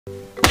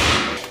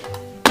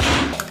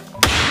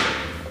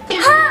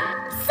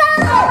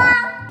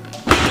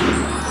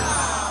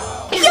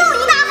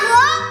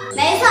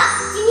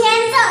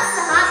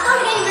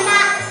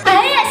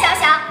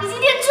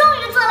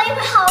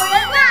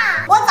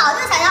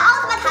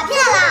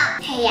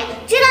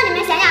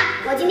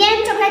我今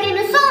天这不是给你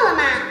们送了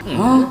吗？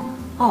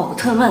奥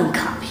特曼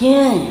卡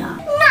片呀。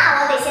那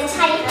我得先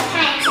拆一盒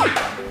看一下。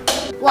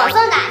我送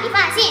的，你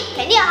放心，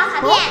肯定有好卡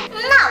片。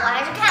那我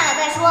还是看了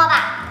再说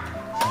吧。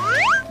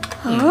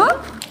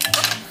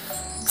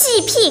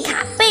GP 卡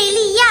贝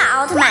利亚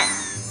奥特曼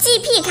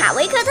，GP 卡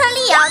维克特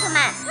利奥特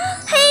曼，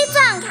黑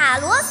钻卡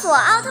罗索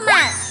奥特曼，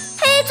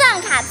黑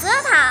钻卡泽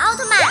塔奥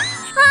特曼，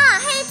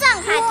黑钻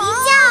卡迪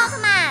迦奥特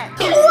曼。哇，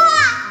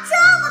这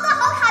么多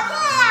好卡片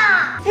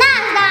呀！那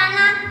是当然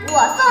啦，我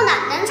送的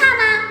能差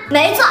吗？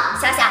没错，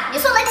小小，你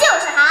送的就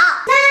是好。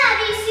那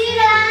必须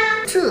的啦。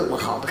这么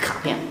好的卡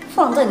片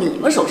放在你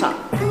们手上，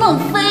浪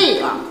费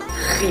了。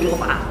黑魔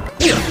法。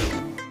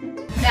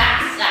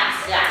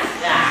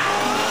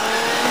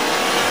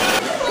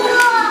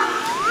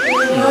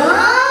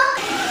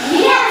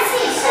一辆汽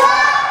车，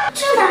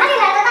这哪里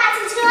来的大汽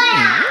车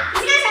呀？你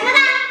是干什么的？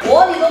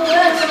你都不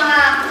认识吗？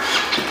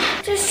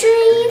这声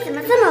音怎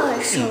么这么耳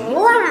熟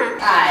啊？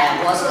哎呀，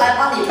我是来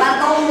帮你搬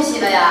东西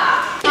的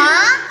呀。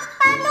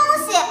搬东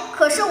西？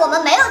可是我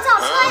们没有轿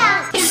车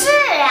呀。是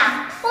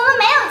呀，我们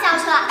没有轿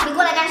车，你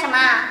过来干什么？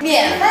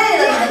免费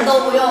的你们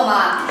都不用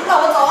吗？那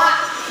我走了。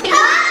免费？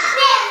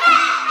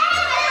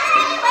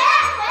你回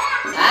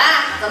来！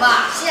怎么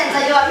现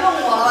在又要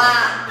用我了吗？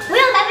不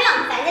用，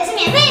反正是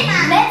免费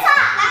嘛。没错，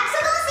来收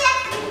东西。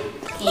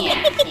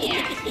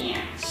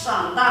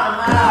上当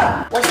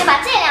了。我先把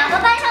这2盒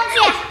搬上去。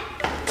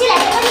进来，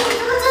走。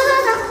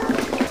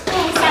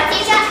小汽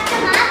车，这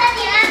麻烦你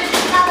了，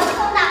到我送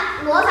的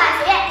魔法学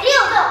院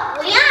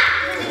66502。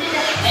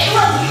对，没问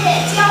题，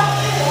交给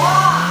我。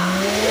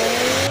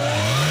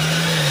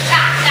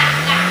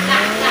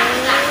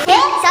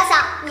小小，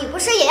你不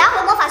是也要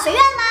回魔法学院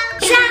吗？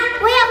是啊，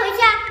我也要回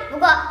去啊。不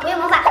过我有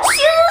魔法，咻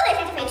的一下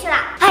就回去了。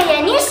哎呀，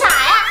你傻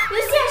呀！有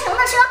现成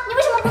的车，你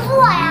为什么不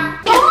坐呀？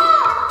对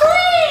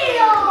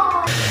哟。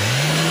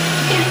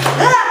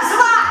什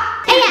么？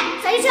哎呀，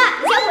小汽车，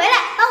你先回来，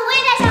把我也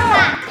带上吧。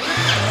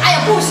哎呀，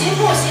不行，你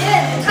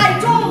太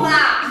重了。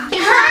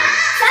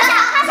小小，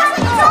他说你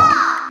重。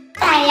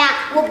哎呀，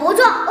我不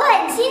重，我很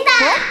轻的。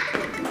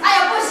哎呀，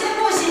不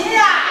行呀。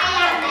哎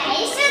呀，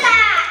没事的。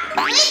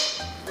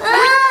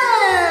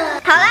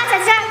好了，小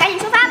汽车，赶紧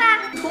出发吧。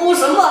出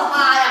什么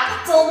发呀？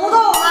走不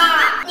动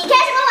啊！你开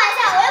什么玩笑？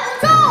我又不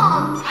重。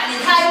哎，你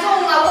太重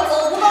了，我走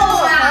不动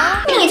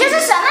啊！你这是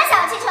什么小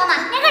汽车嘛？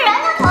连个人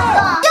都拖不动。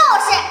就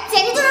是，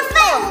简直就是废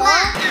物嘛！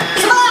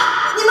什么？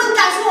你们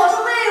敢说我是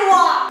废物？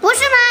不是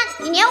吗？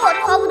你连我都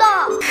拖不动。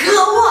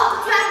可恶！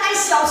居然敢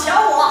小瞧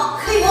我！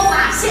黑魔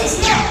法现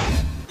形！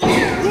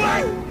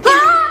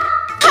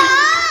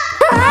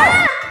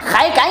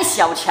还敢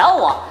小瞧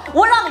我？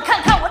我让你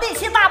看看我力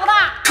气大